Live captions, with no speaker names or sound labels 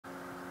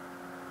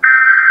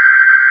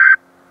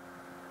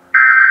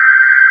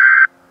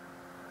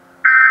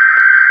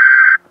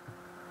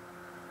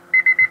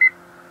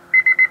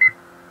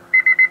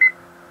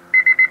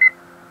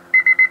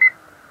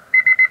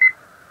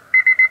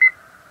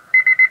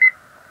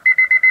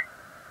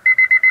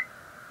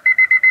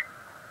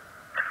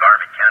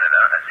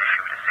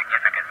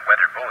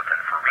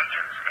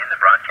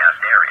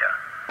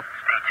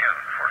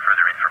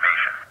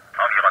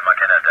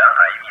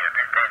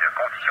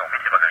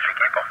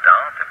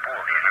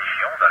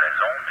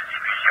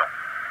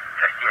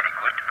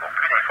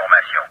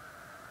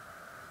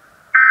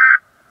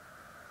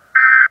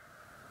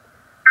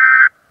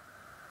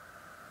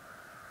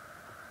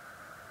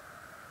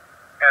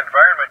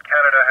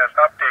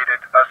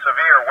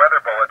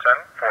weather bulletin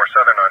for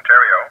Southern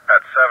Ontario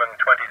at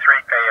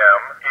 7:23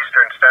 a.m.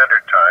 Eastern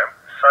Standard Time,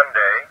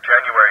 Sunday,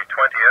 January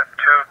 20th,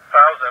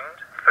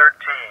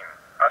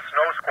 2013. A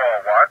snow squall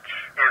watch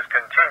is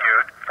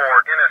continued for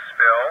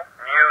Innisfil,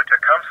 New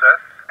Tecumseh,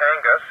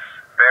 Angus,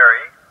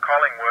 Barrie,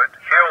 Collingwood,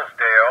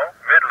 Hillsdale,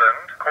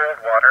 Midland,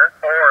 Coldwater,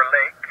 Ore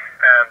Lake,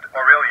 and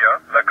Orillia,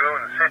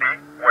 Lagoon City,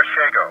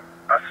 Washego.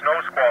 A snow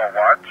squall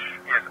watch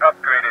is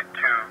upgraded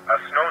to a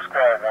snow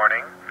squall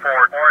warning for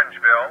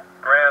Orangeville,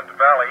 Grand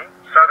Valley,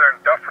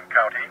 Southern Dufferin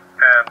County,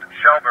 and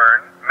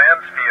Shelburne,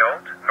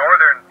 Mansfield,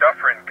 Northern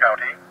Dufferin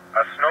County.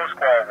 A snow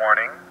squall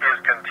warning is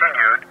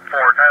continued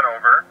for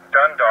Hanover,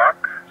 Dundalk,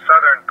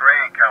 Southern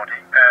Grey County,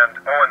 and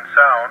Owen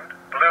Sound,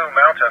 Blue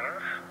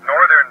Mountains,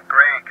 Northern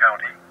Grey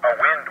County. A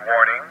wind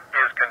warning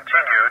is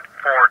continued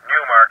for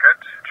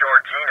Newmarket,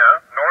 Georgina,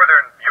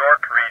 Northern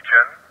York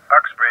Region,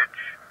 Uxbridge,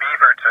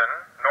 Beaverton,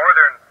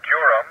 Northern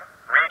Durham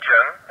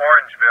Region,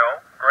 Orangeville,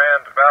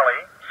 Grand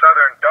Valley,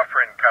 Southern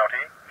Dufferin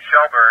County,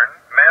 Shelburne,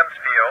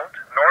 Mansfield,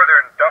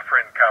 Northern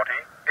Dufferin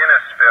County,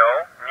 Innisfil,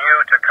 New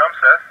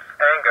Tecumseh,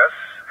 Angus,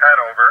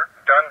 Hanover,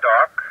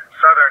 Dundalk,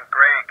 Southern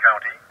Grey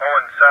County,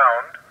 Owen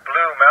Sound,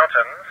 Blue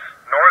Mountains,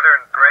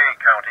 Northern Grey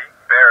County,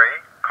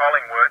 Barrie,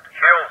 Collingwood,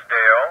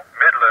 Hillsdale,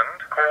 Midland,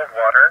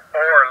 Coldwater,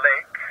 Ore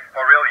Lake,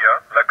 Orillia,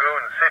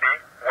 Lagoon City,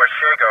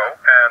 Washego,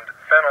 and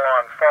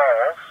Fenelon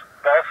Falls,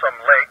 Balsam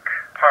Lake,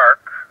 Park,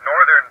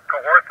 Northern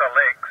Kawartha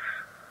Lakes.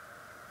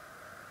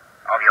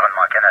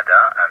 Environnement Canada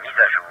a mis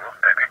à jour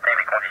un bulletin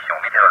des conditions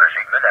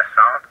météorologiques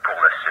menaçantes